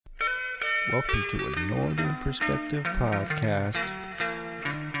Welcome to a Northern Perspective podcast.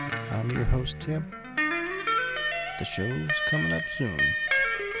 I'm your host, Tim. The show's coming up soon.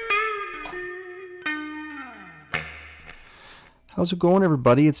 How's it going,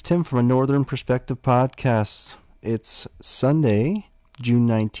 everybody? It's Tim from a Northern Perspective podcast. It's Sunday, June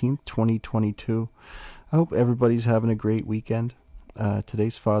 19th, 2022. I hope everybody's having a great weekend.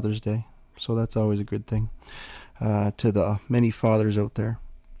 Today's Father's Day, so that's always a good thing. To the many fathers out there,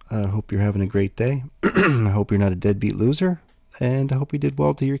 I hope you're having a great day. I hope you're not a deadbeat loser, and I hope you did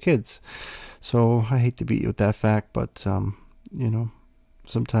well to your kids. So I hate to beat you with that fact, but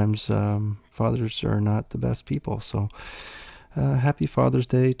sometimes fathers are not the best people. So happy Father's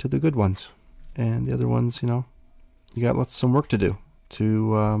Day to the good ones, and the other ones, you got some work to do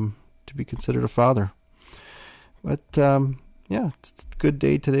to be considered a father. But it's a good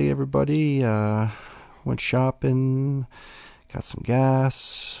day today, everybody. Went shopping, got some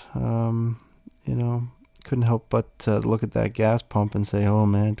gas. Couldn't help but look at that gas pump and say, "Oh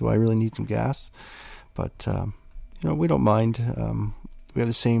man, do I really need some gas?" But we don't mind. We have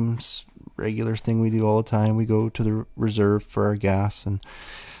the same regular thing we do all the time. We go to the reserve for our gas, and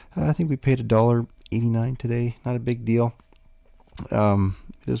I think we paid $1.89 today. Not a big deal. It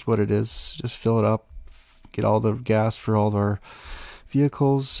is what it is. Just fill it up, get all the gas for all of our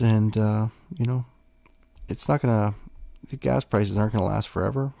vehicles, and it's not gonna. The gas prices aren't gonna last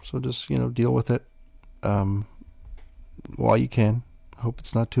forever. So just deal with it while you can. I hope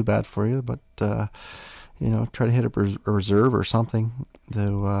it's not too bad for you, but try to hit a reserve or something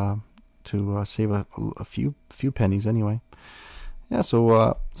to save a few pennies anyway. Yeah.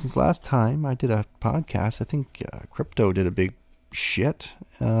 So since last time I did a podcast, I think crypto did a big shit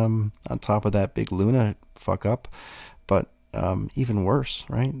on top of that big Luna fuck up, but even worse,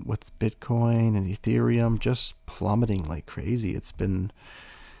 right? With Bitcoin and Ethereum just plummeting like crazy. It's been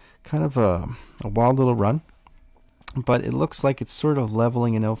kind of a wild little run, but it looks like it's sort of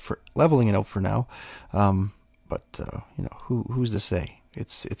leveling it out for now. Who's to say?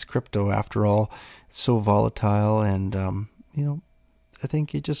 It's crypto after all. It's so volatile, and I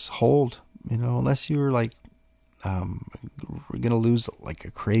think you just hold. Unless you're like gonna lose like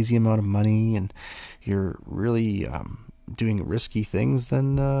a crazy amount of money, and you're really doing risky things,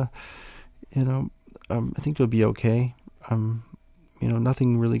 then I think you'll be okay.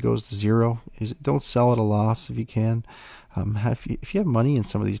 Nothing really goes to zero. Don't sell at a loss if you can. If you have money in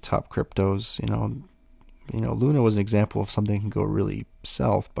some of these top cryptos, Luna was an example of something that can go really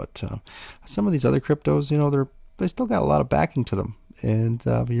south, but some of these other cryptos, they still got a lot of backing to them, and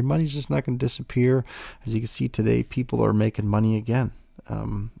your money's just not going to disappear. As you can see today, people are making money again.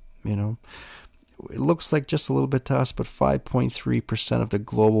 It looks like just a little bit to us, but 5.3% of the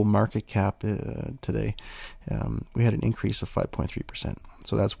global market cap today. We had an increase of 5.3%.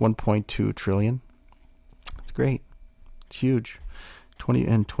 So that's 1.2 trillion. It's great. It's huge.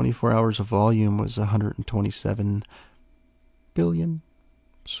 24 hours of volume was 127 billion.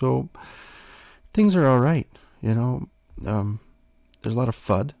 So things are all right. There's a lot of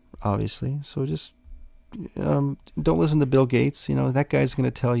FUD, obviously. So just don't listen to Bill Gates. That guy's going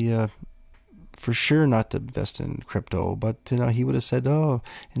to tell you for sure not to invest in crypto, but he would have said, "Oh,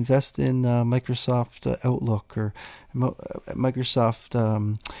 invest in Microsoft Outlook or Microsoft,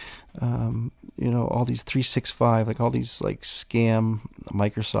 all these 365, like all these like scam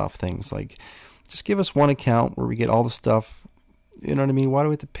Microsoft things. Like, just give us one account where we get all the stuff. You know what I mean? Why do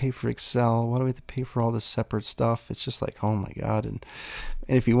we have to pay for Excel? Why do we have to pay for all this separate stuff? It's just like, oh my God!" And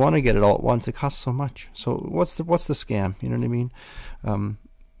if you want to get it all at once, it costs so much. So what's the scam? You know what I mean?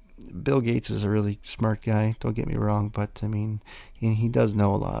 Bill Gates is a really smart guy, don't get me wrong, but I mean, he does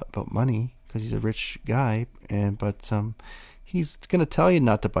know a lot about money because he's a rich guy, but he's going to tell you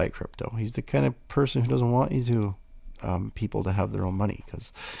not to buy crypto. He's the kind of person who doesn't want you to people to have their own money,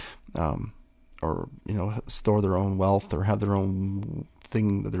 because or store their own wealth or have their own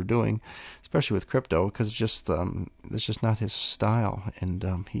thing that they're doing, especially with crypto, because it's just not his style, and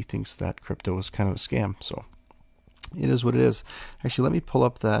he thinks that crypto is kind of a scam. So it is what it is. Actually, let me pull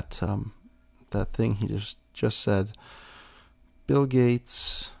up that thing he just said. Bill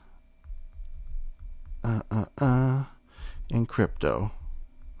Gates in crypto.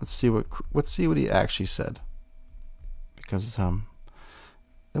 Let's see what he actually said. Because don't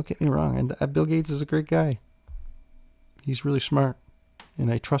get me wrong, and Bill Gates is a great guy. He's really smart, and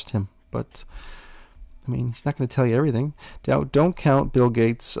I trust him. But I mean, he's not going to tell you everything. Don't count Bill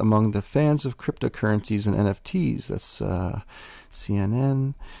Gates among the fans of cryptocurrencies and NFTs. That's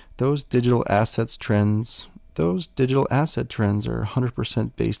CNN. Those digital asset trends are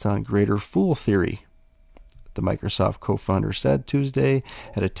 100% based on greater fool theory. the Microsoft co-founder said Tuesday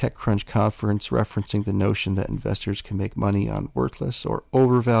at a TechCrunch conference, referencing the notion that investors can make money on worthless or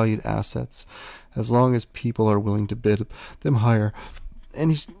overvalued assets as long as people are willing to bid them higher.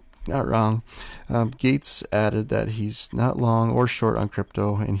 And he's not wrong. Gates added that he's not long or short on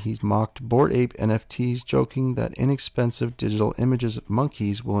crypto, and he's mocked Bored Ape NFTs, joking that inexpensive digital images of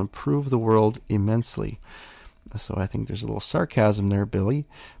monkeys will improve the world immensely. So I think there's a little sarcasm there, Billy.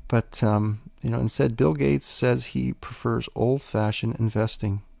 But, instead, Bill Gates says he prefers old-fashioned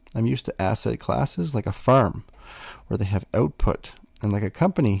investing. I'm used to asset classes like a farm, where they have output, and like a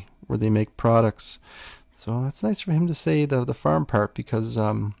company, where they make products. So it's nice for him to say the farm part, because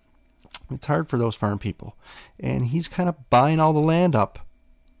it's hard for those farm people. And he's kind of buying all the land up.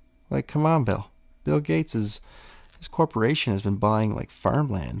 Like, come on, Bill. Bill Gates his corporation has been buying like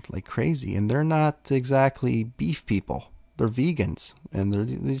farmland like crazy, and they're not exactly beef people. They're vegans, and they're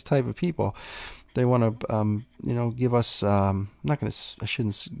these type of people. They want to, give us. I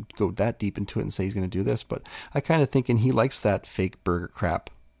shouldn't go that deep into it and say he's going to do this, but I kind of thinking he likes that fake burger crap.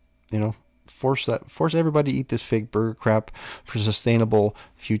 Force everybody to eat this fake burger crap for sustainable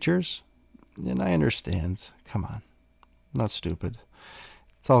futures. And I understand. Come on, I'm not stupid.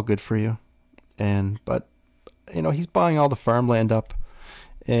 It's all good for you, but he's buying all the farmland up,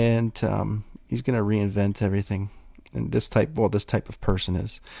 and he's going to reinvent everything. And this type of person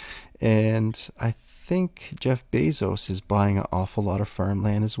is. And I think Jeff Bezos is buying an awful lot of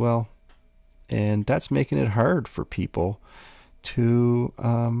farmland as well. And that's making it hard for people to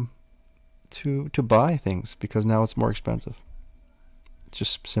buy things, because now it's more expensive.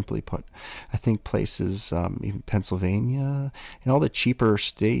 Just simply put, I think places, even Pennsylvania and all the cheaper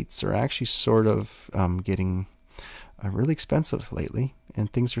states, are actually sort of getting really expensive lately,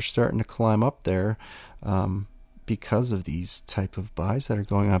 and things are starting to climb up there because of these type of buys that are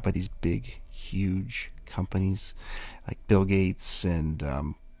going on by these big, huge companies like Bill Gates and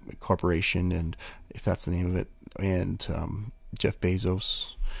corporation, and if that's the name of it, and Jeff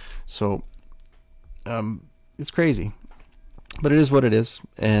Bezos. So it's crazy, but it is what it is,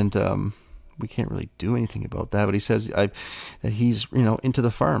 and we can't really do anything about that. But he says that he's into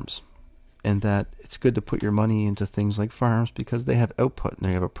the farms, and that it's good to put your money into things like farms because they have output and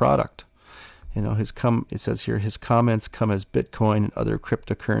they have a product. It says here, his comments come as Bitcoin and other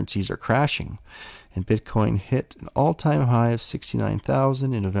cryptocurrencies are crashing, and Bitcoin hit an all-time high of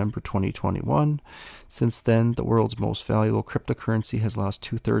 69,000 in November 2021. Since then, the world's most valuable cryptocurrency has lost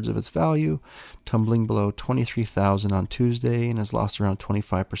 2/3 of its value, tumbling below 23,000 on Tuesday, and has lost around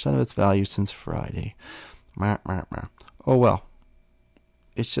 25% of its value since Friday. Oh well.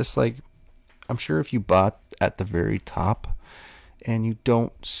 It's just like, I'm sure if you bought at the very top and you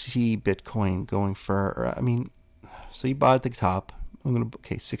don't see Bitcoin going for, so you bought at the top,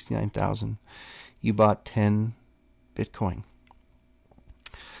 69,000. You bought 10 Bitcoin.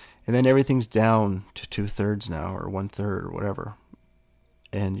 And then everything's down to 2/3 now, or 1/3, or whatever.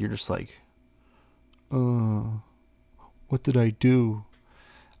 And you're just like, what did I do?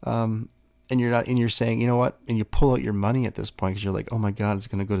 And you're saying, you know what? And you pull out your money at this point because you're like, oh my God, it's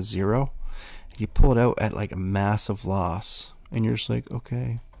going to go to zero. And you pull it out at like a massive loss. And you're just like,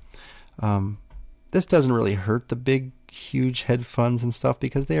 okay. This doesn't really hurt the big, huge hedge funds and stuff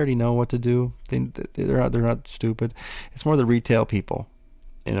because they already know what to do. They're not stupid. It's more the retail people,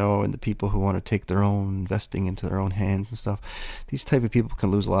 and the people who want to take their own investing into their own hands and stuff. These type of people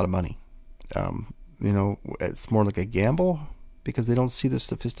can lose a lot of money. It's more like a gamble because they don't see the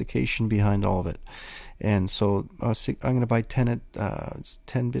sophistication behind all of it. And so I'm going to buy 10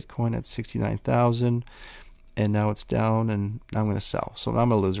 Bitcoin at 69,000, and now it's down, and now I'm going to sell. So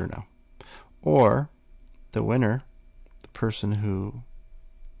I'm a loser now. Or the winner, the person who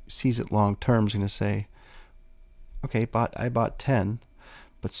sees it long term, is going to say, okay, I bought 10,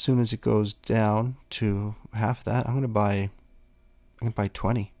 but as soon as it goes down to half that, I'm going to buy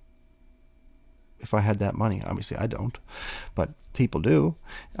 20. If I had that money. Obviously I don't, but people do.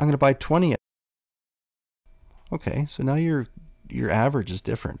 I'm going to buy 20. Okay, so now your average is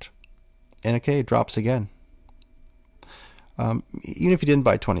different. And okay, it drops again. Even if you didn't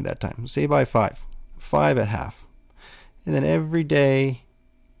buy 20 that time, say you buy 5 at half, and then every day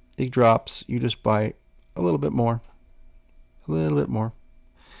it drops, you just buy a little bit more,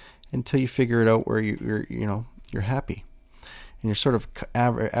 until you figure it out where you're happy, and you're sort of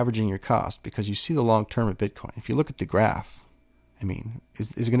averaging your cost because you see the long term of Bitcoin. If you look at the graph,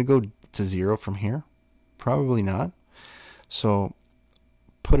 is it going to go to zero from here? Probably not. So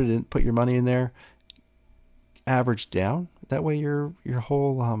put your money in there, average down. That way your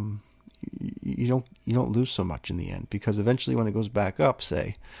whole you don't lose so much in the end, because eventually when it goes back up,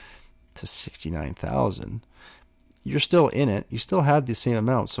 say to 69,000, you're still in it. You still had the same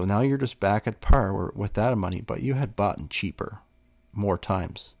amount. So now you're just back at par with that money, but you had bought in cheaper more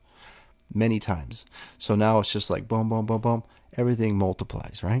times, many times. So now it's just like boom, boom, boom, boom. Everything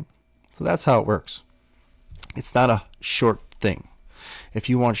multiplies, right? So that's how it works. It's not a short thing. If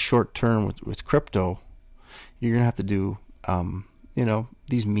you want short term with crypto, you're going to have to do,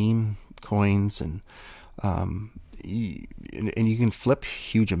 these meme coins and you can flip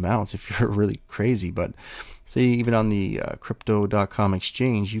huge amounts if you're really crazy. But say even on the crypto.com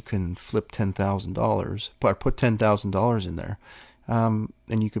exchange, you can flip $10,000, put $10,000 in there, and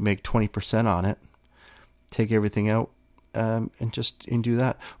you can make 20% on it, take everything out, and do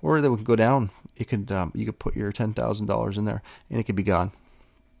that. Or they would go down. You could put your $10,000 in there, and it could be gone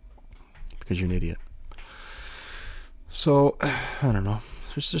because you're an idiot. So I don't know.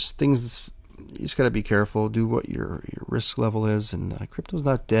 There's just things that's, you just got to be careful. Do what your risk level is, and crypto's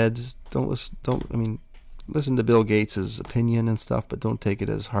not dead. Listen to Bill Gates' opinion and stuff, but don't take it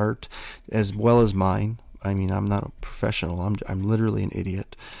as heart, as well as mine. I mean, I'm not a professional. I'm literally an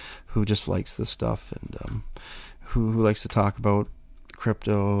idiot who just likes this stuff and who likes to talk about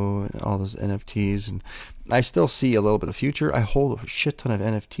crypto and all those NFTs. And I still see a little bit of future. I hold a shit ton of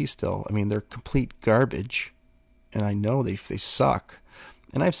NFTs still. I mean, they're complete garbage, and I know they suck.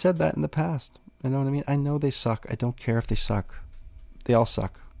 And I've said that in the past. You know what I mean? I know they suck. I don't care if they suck. They all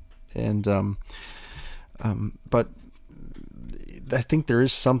suck. And but I think there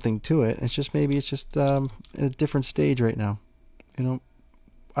is something to it. It's just maybe in a different stage right now.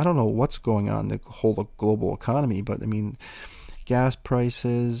 I don't know what's going on in the whole global economy, but I mean, gas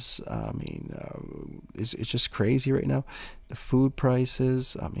prices. It's just crazy right now. The food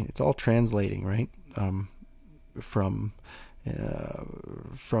prices. I mean, it's all translating, right? From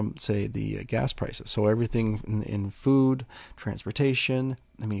say the gas prices. So everything in food, transportation.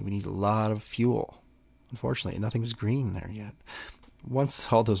 I mean, we need a lot of fuel. Unfortunately, nothing's green there yet.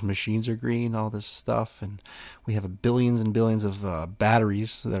 Once all those machines are green, all this stuff, and we have billions and billions of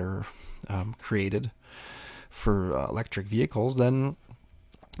batteries that are created for electric vehicles, then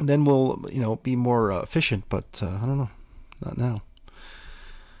we'll be more efficient. But I don't know, not now.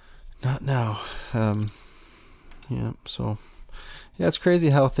 Not now. Yeah. So yeah, it's crazy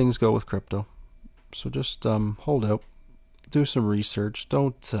how things go with crypto. So just hold out, do some research.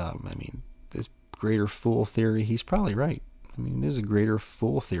 Don't. This greater fool theory. He's probably right. I mean, there's a greater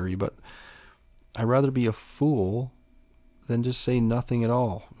fool theory, but I'd rather be a fool than just say nothing at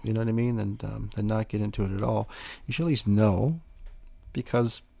all. You know what I mean? Than not get into it at all. You should at least know,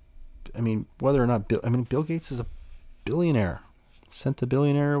 because whether or not Bill Gates is a billionaire,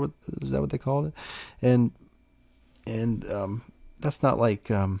 centibillionaire. Is that what they called it? And that's not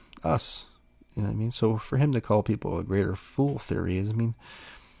like us. You know what I mean? So for him to call people a greater fool theory is,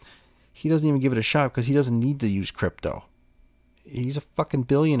 he doesn't even give it a shot because he doesn't need to use crypto. He's a fucking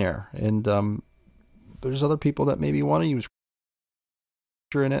billionaire, and there's other people that maybe want to use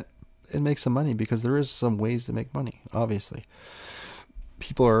crypto in it and make some money, because there is some ways to make money. Obviously,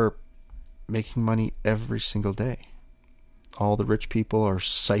 people are making money every single day. All the rich people are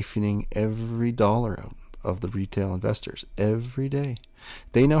siphoning every dollar out of the retail investors every day.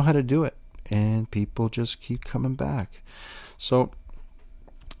 They know how to do it, and people just keep coming back. So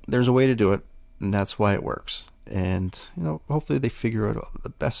there's a way to do it, and that's why it works. And hopefully they figure out the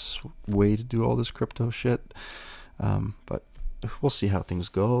best way to do all this crypto shit. But we'll see how things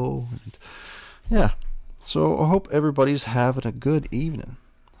go. And yeah. So I hope everybody's having a good evening.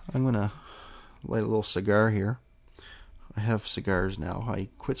 I'm gonna light a little cigar here. I have cigars now. I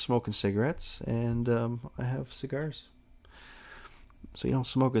quit smoking cigarettes, and I have cigars. So you don't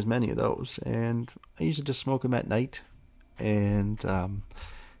smoke as many of those. And I usually just smoke them at night, and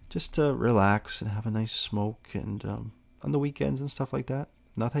just to relax and have a nice smoke, and on the weekends and stuff like that.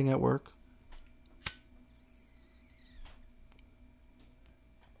 Nothing at work.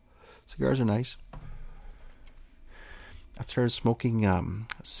 Cigars are nice. I've started smoking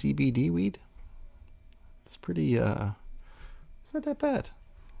CBD weed. It's pretty, it's not that bad.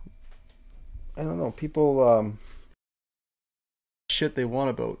 I don't know, people, shit they want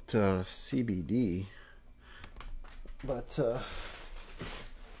about CBD, but,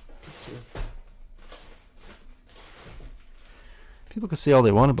 people can say all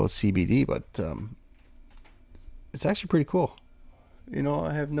they want about CBD, but it's actually pretty cool.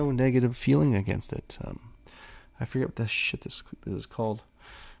 I have no negative feeling against it. I forget what that shit this is called,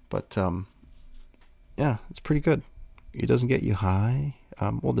 but yeah, it's pretty good. It doesn't get you high.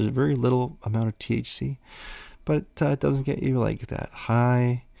 Well, there's very little amount of THC, but it doesn't get you like that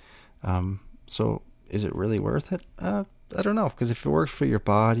high. So is it really worth it? I don't know, because if it works for your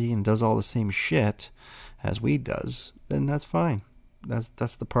body and does all the same shit as weed does, then that's fine.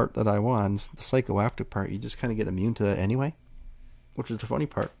 That's the part that I want. The psychoactive part, you just kind of get immune to that anyway, which is the funny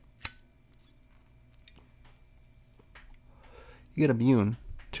part. You get immune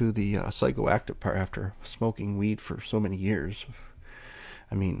to the psychoactive part after smoking weed for so many years.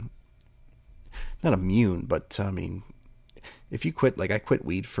 I mean, not immune, but I mean, if you quit, like I quit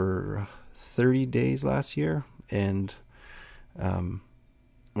weed for 30 days last year, and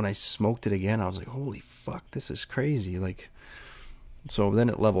when I smoked it again, I was like, holy fuck, this is crazy. Like, so then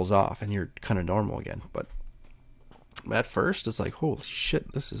it levels off and you're kind of normal again. But at first, it's like, holy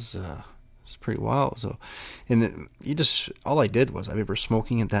shit, this is pretty wild. So, and then all I did was, I remember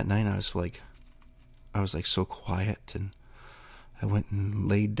smoking it that night. I was like so quiet, and I went and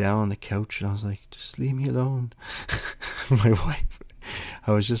laid down on the couch, and I was like, just leave me alone. My wife,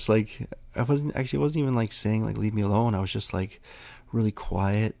 I was just like, I wasn't even like saying like leave me alone. I was just like really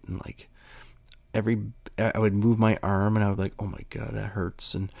quiet, and like I would move my arm, and I would be like, oh my god, that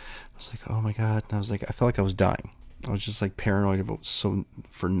hurts, and I was like, oh my god, and I was like, I felt like I was dying. I was just like paranoid about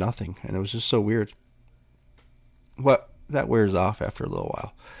for nothing, and it was just so weird. But that wears off after a little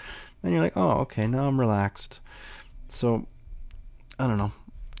while, and you're like, oh, okay, now I'm relaxed. So I don't know.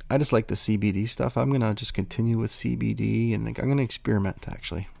 I just like the CBD stuff. I'm gonna just continue with CBD, and like, I'm gonna experiment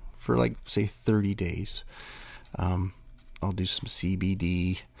actually for like say 30 days. I'll do some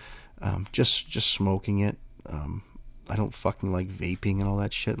CBD, just smoking it. I don't fucking like vaping and all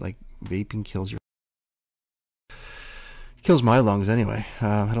that shit. Like, vaping kills my lungs anyway.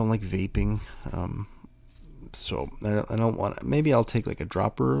 I don't like vaping. So I don't want. Maybe I'll take like a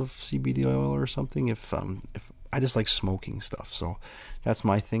dropper of CBD oil or something if I just like smoking stuff. So that's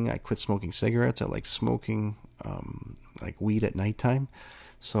my thing. I quit smoking cigarettes. I like smoking like weed at nighttime.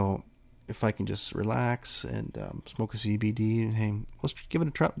 So if I can just relax and smoke a CBD, and hey, let's give it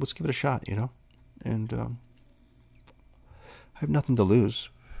a try. Let's give it a shot, you know. And I have nothing to lose.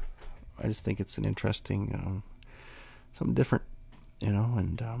 I just think it's an interesting, something different, you know.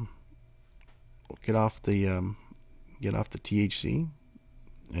 And get off the THC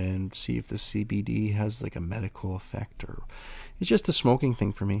and see if the CBD has like a medical effect, or it's just a smoking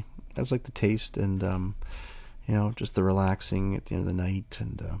thing for me. I just like the taste, and you know, just the relaxing at the end of the night,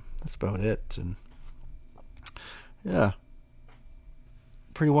 and that's about it. And yeah,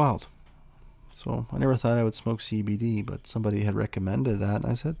 pretty wild. So I never thought I would smoke CBD, but somebody had recommended that, and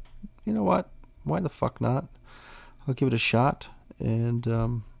I said, you know what? Why the fuck not? I'll give it a shot, and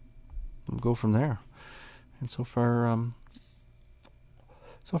go from there. And so far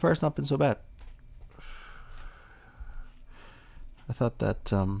it's not been so bad. I thought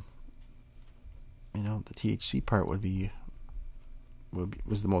that you know, the THC part was the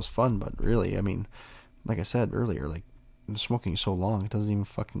most fun, but really, I mean, like I said earlier, like, I'm smoking so long, it doesn't even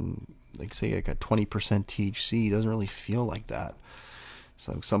fucking, like, say I got 20% THC, it doesn't really feel like that.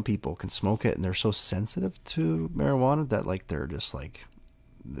 So some people can smoke it and they're so sensitive to marijuana that like they're just like,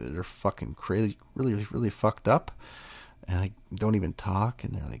 they're fucking crazy, really, really fucked up, and like don't even talk,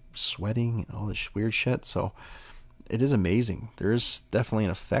 and they're like sweating and all this weird shit. So it is amazing. There is definitely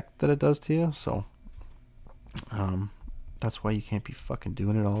an effect that it does to you. So that's why you can't be fucking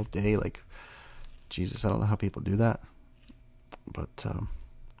doing it all day. Like, Jesus, I don't know how people do that, but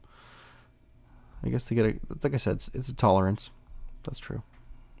I guess they get it's like I said, it's a tolerance. That's true.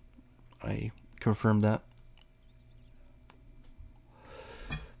 I confirmed that.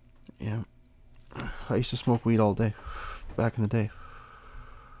 Yeah, I used to smoke weed all day back in the day.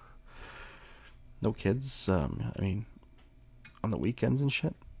 No kids. I mean, on the weekends and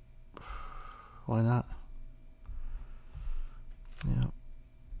shit. Why not? Yeah.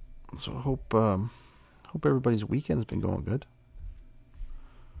 So I hope everybody's weekend's been going good.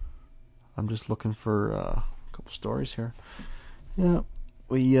 I'm just looking for a couple stories here. Yeah,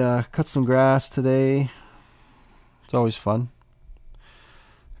 we cut some grass today. It's always fun.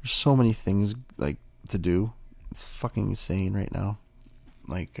 There's so many things like to do. It's fucking insane right now.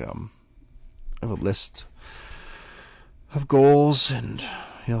 Like, I have a list of goals, and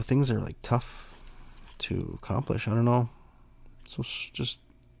you know, things are like tough to accomplish. I don't know. So just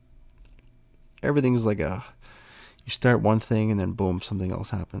everything's like you start one thing and then boom, something else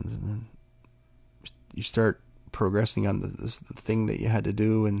happens, and then you start progressing on the thing that you had to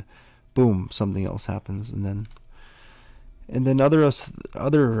do, and boom, something else happens, and then other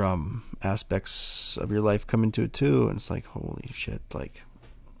aspects of your life come into it too, and it's like, holy shit, like,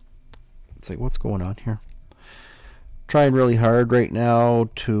 it's like, what's going on here? Trying really hard right now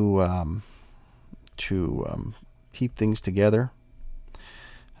to keep things together.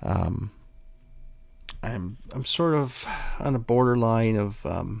 I'm sort of on a borderline of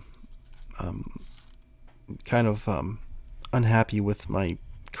kind of unhappy with my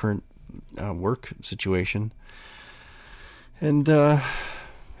current work situation, and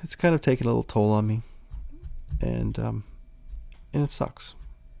it's kind of taken a little toll on me, and it sucks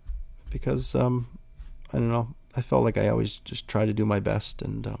because I don't know. I felt like I always just try to do my best,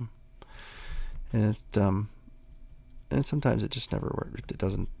 and sometimes it just never works. It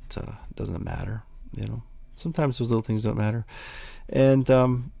doesn't matter, you know. Sometimes those little things don't matter, and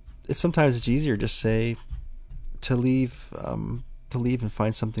sometimes it's easier just say to leave and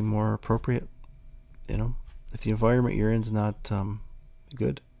find something more appropriate. You know, if the environment you're in is not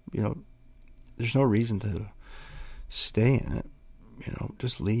good, you know, there's no reason to stay in it. You know,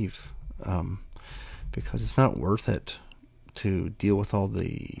 just leave, because it's not worth it to deal with all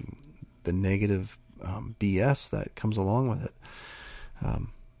the negative BS that comes along with it.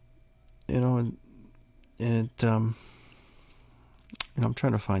 You know, and it, you know, I'm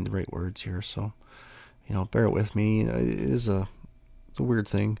trying to find the right words here, so, you know, bear with me. It's a weird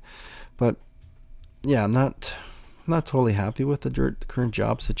thing, but yeah, I'm not totally happy with the current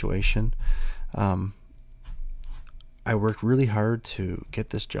job situation. I worked really hard to get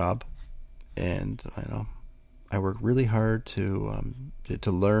this job, and I worked really hard to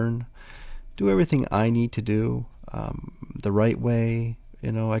learn, do everything I need to do the right way.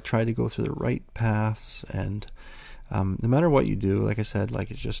 You know, I try to go through the right paths, and no matter what you do, like I said,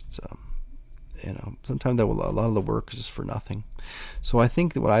 like it's just you know, sometimes a lot of the work is just for nothing. So I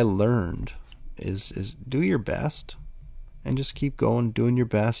think that what I learned is do your best and just keep going, doing your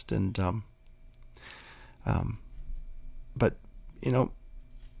best, and but you know,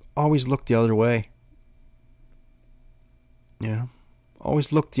 always look the other way. You know,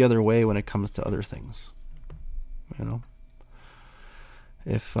 always look the other way when it comes to other things. You know,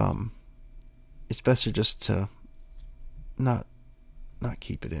 if it's best to just to not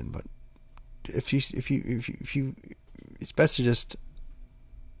keep it in, but if you it's best to just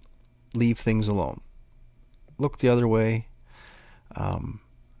leave things alone. Look the other way.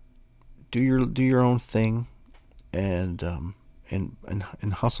 Do your own thing, and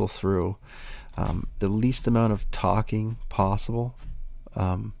hustle through the least amount of talking possible,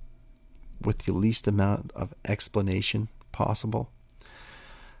 with the least amount of explanation possible,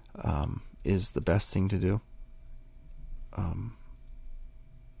 is the best thing to do. And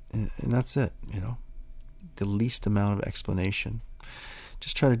that's it, you know. The least amount of explanation.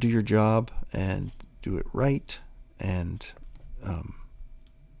 Just try to do your job and do it right, and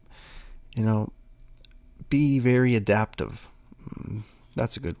you know, be very adaptive.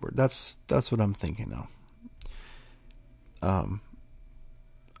 That's a good word. That's what I'm thinking now.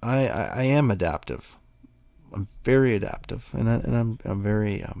 I am adaptive. I'm very adaptive, and I'm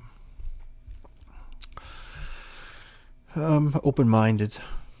very open-minded,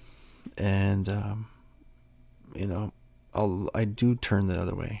 and you know, I do turn the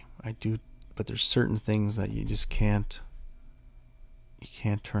other way. I do, but there's certain things that you just can't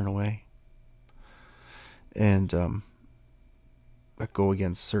turn away, and that go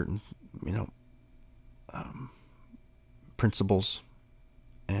against certain, you know, principles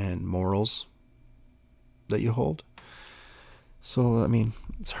and morals that you hold. So I mean,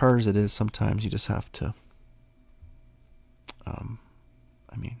 as hard as it is, sometimes you just have to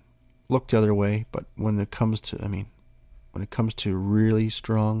I mean, look the other way. But when it comes to really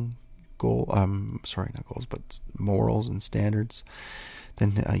strong not goals, but morals and standards,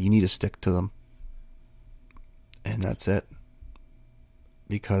 then you need to stick to them, and that's it.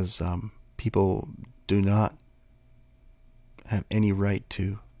 Because people do not have any right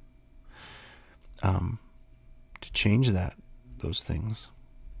to change those things,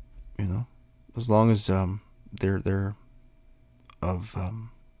 you know, as long as they're of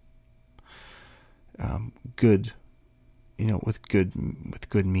good, you know, with good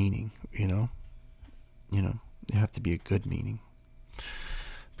meaning, you know, they have to be a good meaning,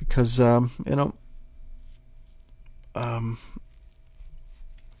 because you know,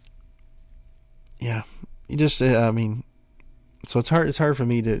 yeah, you just I mean, so it's hard for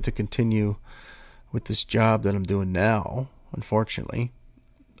me to continue with this job that I'm doing now, unfortunately.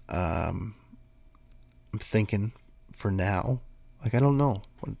 I'm thinking for now, like, I don't know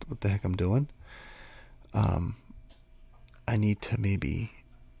what the heck I'm doing. I need to maybe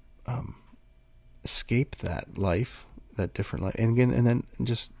escape that life, that different life, and then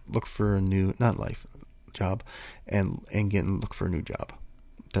just look for a new, not life, job, and look for a new job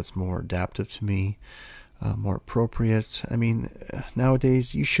that's more adaptive to me, more appropriate. I mean,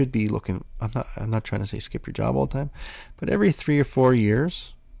 nowadays you should be looking. I'm not trying to say skip your job all the time, but every 3 or 4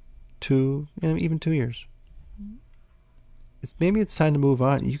 years, even 2 years, maybe it's time to move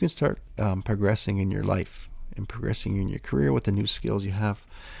on. You can start progressing in your life and progressing in your career with the new skills you have,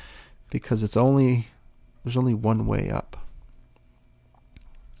 because there's only one way up.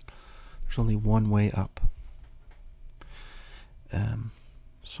 There's only one way up.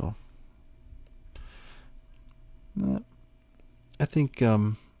 So I think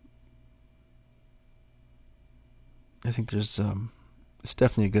there's it's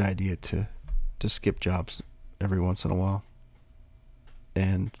definitely a good idea to skip jobs every once in a while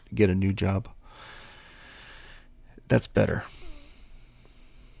and get a new job. That's better.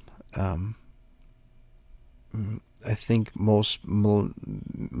 I think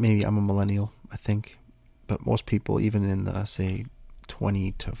maybe I'm a millennial, I think, but most people, even in the, say,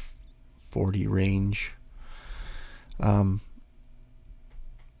 20 to 40 range,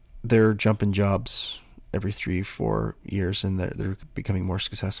 they're jumping jobs every 3-4 years, and they're becoming more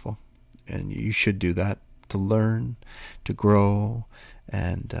successful. And you should do that to learn, to grow,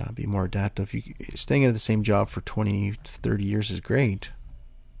 and be more adaptive. Staying at the same job for 20 to 30 years is great,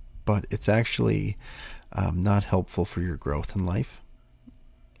 but it's actually not helpful for your growth in life,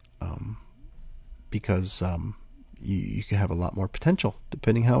 because you can have a lot more potential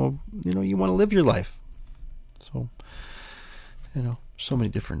depending how you want to live your life. So so many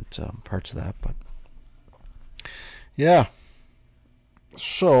different parts of that, but yeah.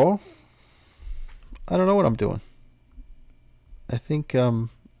 So I don't know what I'm doing. I think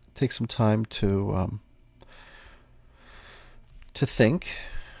take some time to think,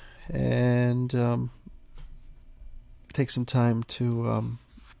 and take some time to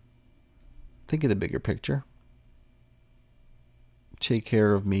think of the bigger picture. Take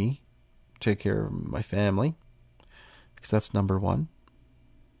care of me. Take care of my family, because that's number one.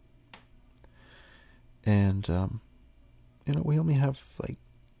 And we only have like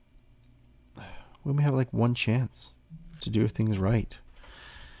one chance to do things right,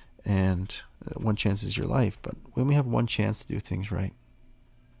 and one chance is your life, but we only have one chance to do things right.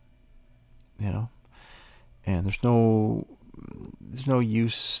 And there's no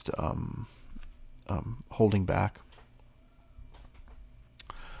use holding back.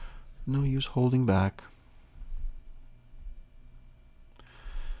 No use holding back.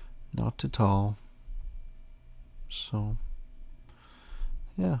 Not at all. So,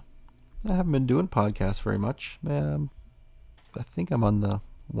 yeah. I haven't been doing podcasts very much. I think I'm on the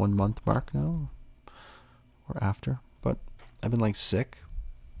 1 month mark now, or after. But I've been sick.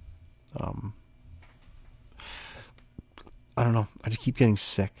 I don't know. I just keep getting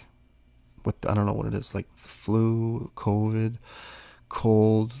sick. I don't know what it is. Like flu, COVID,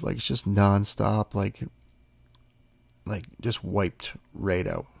 cold. It's just nonstop. Like just wiped right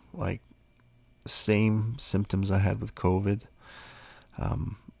out. Like the same symptoms I had with COVID.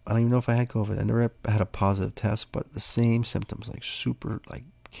 I don't even know if I had COVID. I never had a positive test, but the same symptoms, super,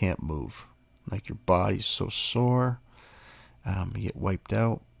 can't move. Your body's so sore. You get wiped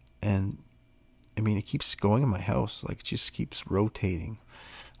out. And, it keeps going in my house. It just keeps rotating,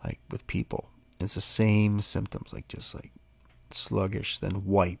 with people. It's the same symptoms, just sluggish, then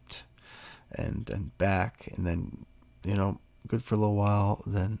wiped, and back, and then, good for a little while,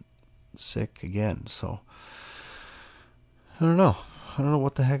 then sick again. So, I don't know. I don't know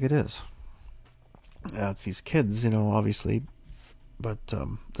what the heck it is. It's these kids, obviously, but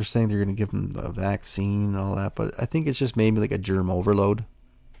they're saying they're going to give them a vaccine and all that, but I think it's just maybe a germ overload,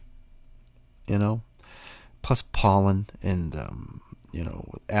 plus pollen and,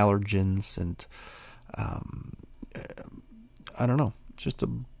 with allergens and, I don't know, just a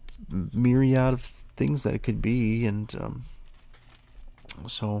myriad of things that it could be, and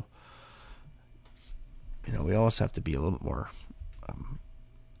so, we always have to be a little bit more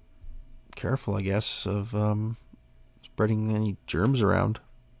careful, I guess, of spreading any germs around.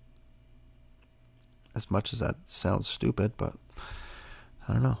 As much as that sounds stupid, but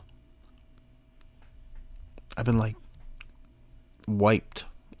I don't know. I've been wiped,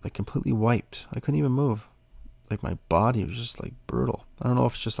 completely wiped. I couldn't even move. My body was just brutal. I don't know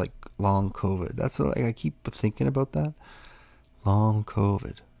if it's just long COVID. That's what I keep thinking about that. Long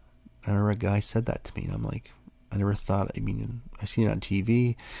COVID. I remember a guy said that to me, and I'm I never thought, I seen it on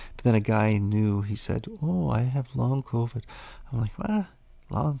TV, but then a guy I knew, he said, "Oh, I have long COVID." I'm what?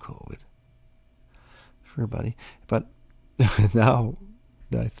 Long COVID? Sure, buddy. But now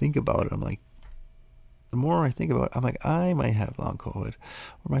that I think about it, I'm the more I think about it, I'm I might have long COVID,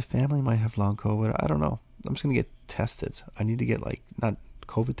 or my family might have long COVID. I don't know. I'm just going to get tested. I need to get not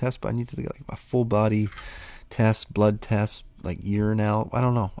COVID test, but I need to get a full body test, blood test, urine out. I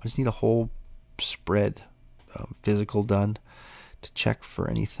don't know. I just need a whole spread, physical done to check for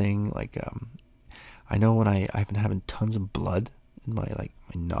anything. I know when I've been having tons of blood in my like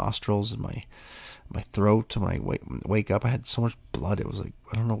my nostrils and my throat. And when I wake up, I had so much blood. It was like,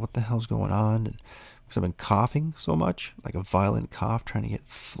 I don't know what the hell's going on. And because I've been coughing so much, like a violent cough, trying to get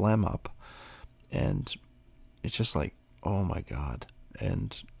phlegm up, and it's just like, oh my god,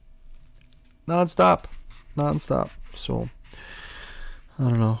 and nonstop. So I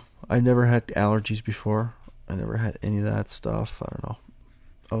don't know. I never had allergies before. I never had any of that stuff. I don't know.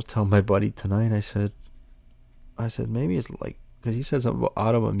 I was telling my buddy tonight. I said maybe it's like, because he said something about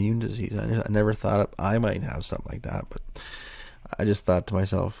autoimmune disease. I never thought I might have something like that, but I just thought to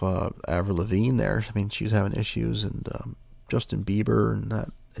myself, Avril Lavigne there. I mean, she was having issues, and Justin Bieber and that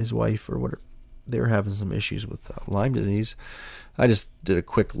his wife or whatever, they were having some issues with Lyme disease. I just did a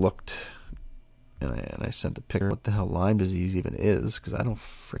quick look, and I sent a picture of what the hell Lyme disease even is, because I don't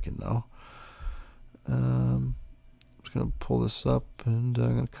freaking know. I'm just gonna pull this up, and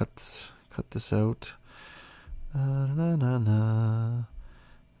I'm gonna cut this out.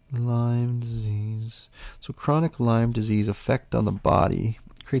 Lyme disease. So chronic Lyme disease effect on the body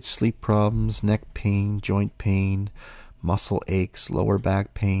creates sleep problems, neck pain, joint pain, muscle aches, lower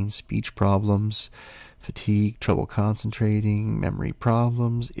back pain, speech problems, fatigue, trouble concentrating, memory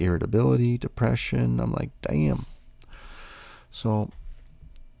problems, irritability, depression. I'm like, damn. So,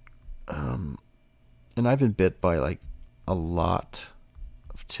 and I've been bit by like a lot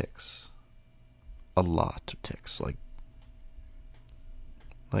of ticks.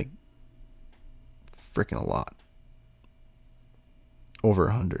 Like freaking a lot. Over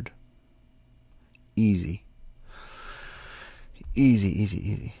 100. Easy.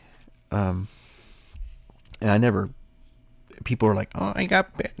 And I never, people are like, oh, I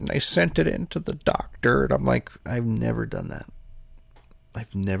got bitten, I sent it in to the doctor, and I'm like, I've never done that. I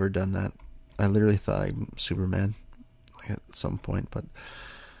literally thought I'm Superman, like at some point, but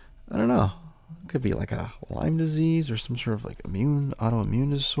I don't know. It could be like a Lyme disease or some sort of like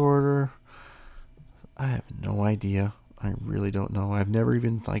autoimmune disorder. I have no idea. I really don't know. I've never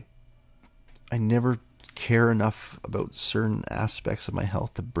even I never care enough about certain aspects of my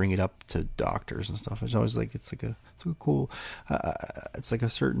health to bring it up to doctors and stuff. It's always like it's like a cool. It's like a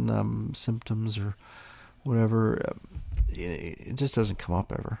certain symptoms or whatever. It just doesn't come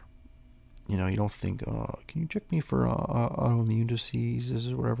up ever. You know, you don't think, oh, can you check me for autoimmune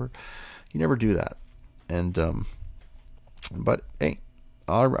diseases or whatever. You never do that. And but hey,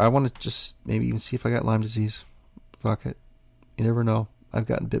 I want to just maybe even see if I got Lyme disease. Fuck it. You never know. I've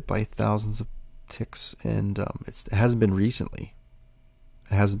gotten bit by thousands of ticks, and it hasn't been recently.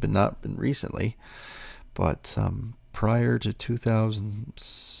 It hasn't been not been recently, but prior to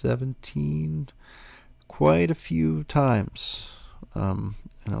 2017, quite a few times.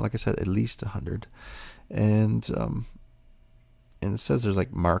 Like I said, at least 100, and it says there's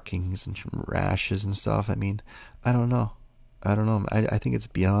like markings and rashes and stuff. I mean, I don't know. I think it's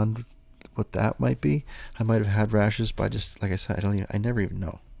beyond what that might be. I might have had rashes, but just like I said, I never even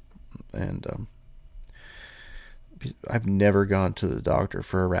know. And I've never gone to the doctor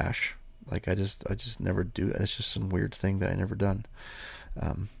for a rash. Like I just never do. It's just some weird thing that I never done,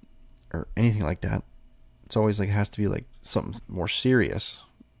 or anything like that. It's always like it has to be like something more serious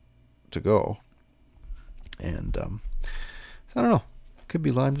to go. And so I don't know. It could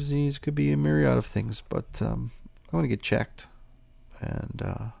be Lyme disease. It could be a myriad of things. But I want to get checked. And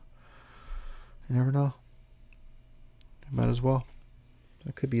you never know. I might as well.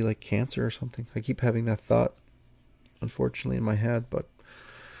 It could be like cancer or something. I keep having that thought, unfortunately, in my head. But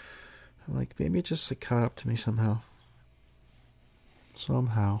I'm like, maybe it just like caught up to me somehow.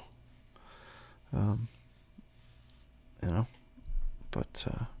 You know. But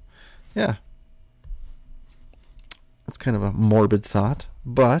yeah. It's kind of a morbid thought,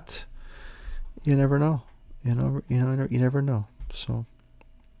 but you never know. You never know. So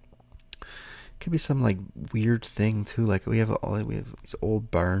it could be some like weird thing too. Like we have these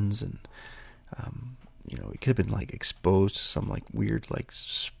old barns, and it could have been like exposed to some like weird like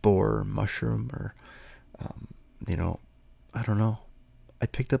spore or mushroom, or I don't know. I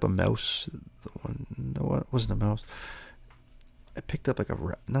picked up a mouse. No, it wasn't a mouse. I picked up like a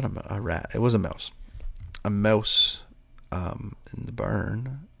rat. It was a mouse. A mouse in the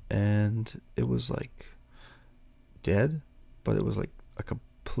barn, and it was like dead, but it was like a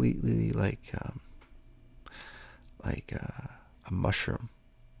completely like a mushroom.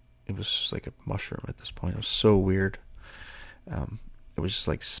 It was like a mushroom at this point. It was so weird. It was just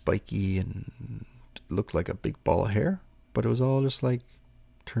like spiky and looked like a big ball of hair, but it was all just like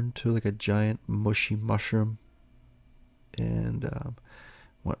turned to like a giant mushy mushroom, and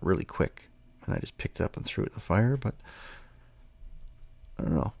went really quick. And I just picked it up and threw it in the fire, but I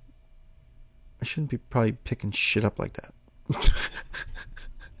don't know. I shouldn't be probably picking shit up like that.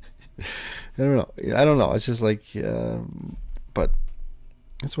 I don't know. I don't know. It's just like, but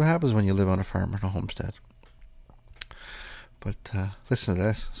that's what happens when you live on a farm or a homestead. But listen to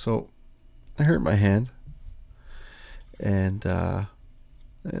this. So I hurt my hand, and you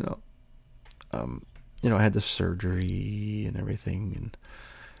know, I had the surgery and everything, and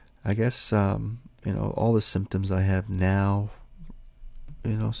I guess all the symptoms I have now,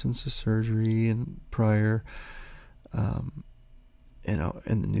 since the surgery and prior, and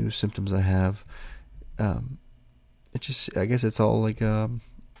the new symptoms I have, I guess it's all like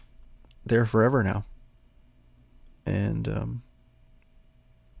there forever now, and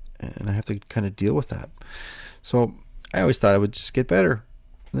I have to kind of deal with that. So I always thought I would just get better,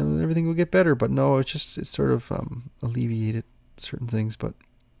 and everything would get better, but no, it's sort of alleviated certain things, but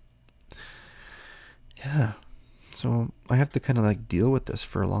yeah. So I have to kind of like deal with this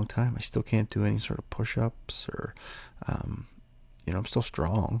for a long time. I still can't do any sort of push-ups or, I'm still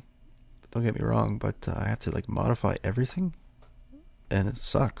strong. Don't get me wrong, but I have to like modify everything, and it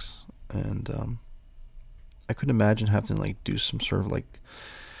sucks. And I couldn't imagine having to like do some sort of like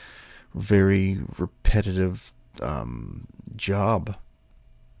very repetitive job.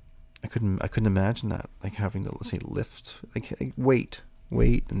 I couldn't imagine that, like having to, let's say, lift like weight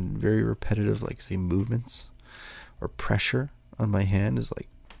and very repetitive, like say movements or pressure on my hand is like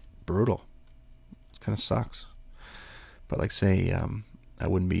brutal. It kind of sucks. But like say I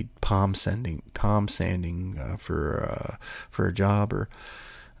wouldn't be palm sanding for a job or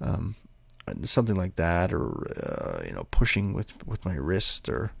something like that, or pushing with my wrist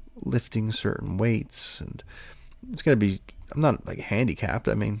or lifting certain weights. And it's gonna be, I'm not like handicapped.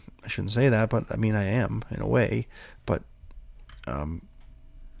 I mean, I shouldn't say that, but I mean I am in a way. But I'm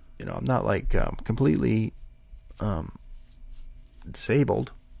not like completely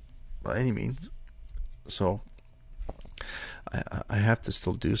disabled by any means. So I have to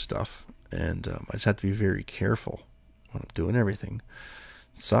still do stuff, and I just have to be very careful when I'm doing everything.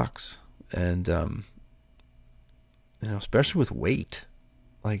 It sucks. And especially with weight,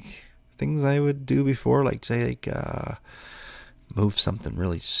 like things I would do before, like say like move something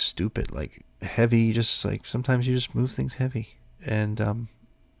really stupid, like heavy. Just like sometimes you just move things heavy, and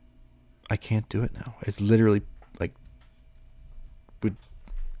I can't do it now. It's literally like would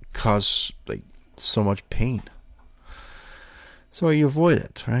cause like so much pain. So you avoid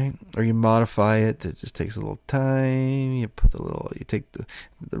it, right? Or you modify it. It just takes a little time. You take the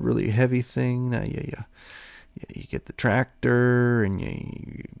really heavy thing. Now you get the tractor, and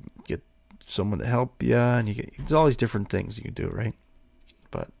you get someone to help you, and there's all these different things you can do, right?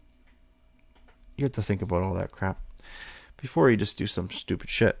 But you have to think about all that crap before you just do some stupid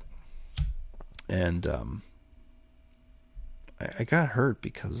shit. And I got hurt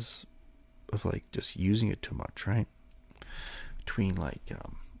because of like just using it too much, right? Between like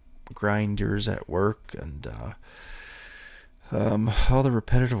grinders at work and all the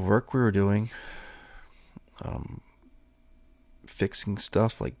repetitive work we were doing, fixing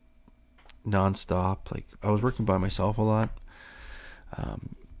stuff like nonstop. Like I was working by myself a lot,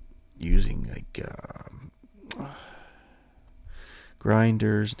 using like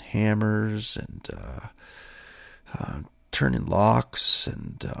grinders and hammers and turning locks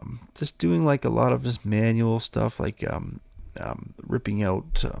and just doing like a lot of just manual stuff, like ripping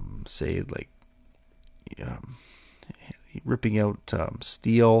out say like ripping out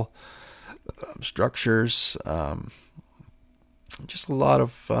steel structures, just a lot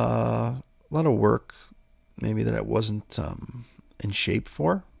of work maybe that I wasn't in shape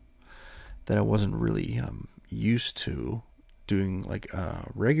for, that I wasn't really used to doing like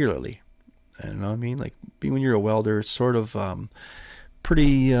regularly. You know what I mean? Like being, when you're a welder, it's sort of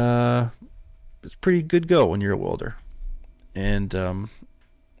pretty it's pretty good go when you're a welder. And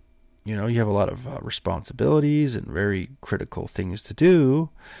you have a lot of responsibilities and very critical things to do.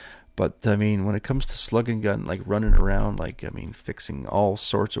 But I mean, when it comes to slug and gun, like running around, like, I mean, fixing all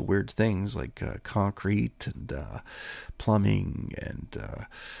sorts of weird things, like concrete and plumbing and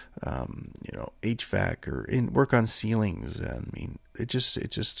HVAC, or work on ceilings. I mean, it just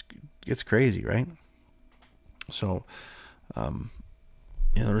gets crazy, right? So,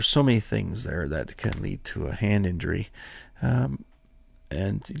 there's so many things there that can lead to a hand injury, and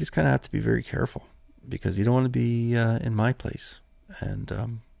you just kind of have to be very careful, because you don't want to be in my place,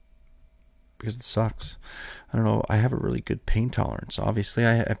 and because it sucks. I don't know. I have a really good pain tolerance. Obviously,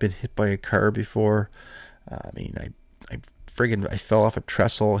 I've been hit by a car before. I mean, I fell off a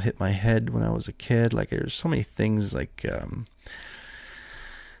trestle, hit my head when I was a kid. Like, there's so many things, like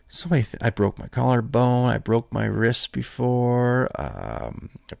I broke my collarbone. I broke my wrist before. I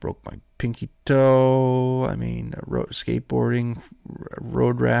broke my pinky toe. I mean, skateboarding,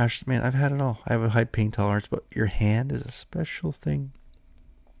 road rash. Man, I've had it all. I have a high pain tolerance, but your hand is a special thing.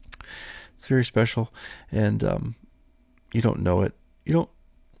 It's very special, and you don't know it. You don't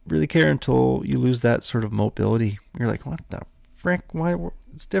really care until you lose that sort of mobility. You're like, what the frick? Why?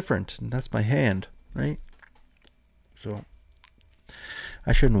 It's different, and that's my hand, right? So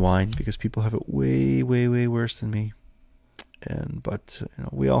I shouldn't whine because people have it way, way, way worse than me. But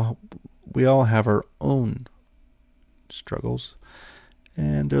we all have our own struggles,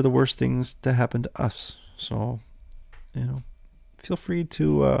 and they're the worst things that happen to us. So, feel free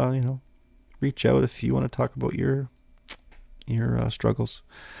to reach out if you want to talk about your struggles.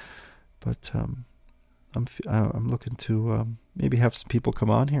 But I'm looking to maybe have some people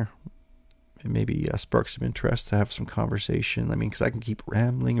come on here and maybe spark some interest to have some conversation. I mean, because I can keep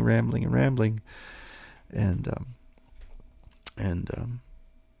rambling, and yeah,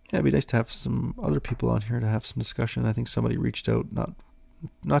 it'd be nice to have some other people on here to have some discussion. I think somebody reached out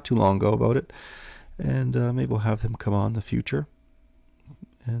not too long ago about it, and maybe we'll have them come on in the future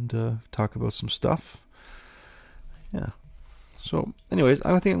and talk about some stuff. Yeah. So, anyways,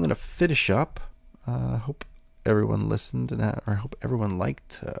 I think I'm going to finish up. Hope everyone listened, or I hope everyone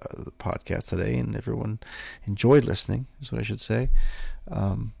liked the podcast today, and everyone enjoyed listening, is what I should say.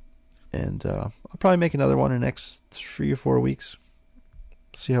 And I'll probably make another one in the next 3 or 4 weeks.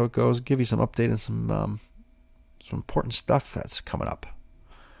 See how it goes. Give you some update and some important stuff that's coming up.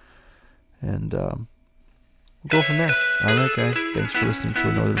 And we'll go from there. All right, guys. Thanks for listening to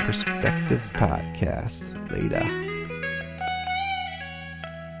another Perspective podcast. Later.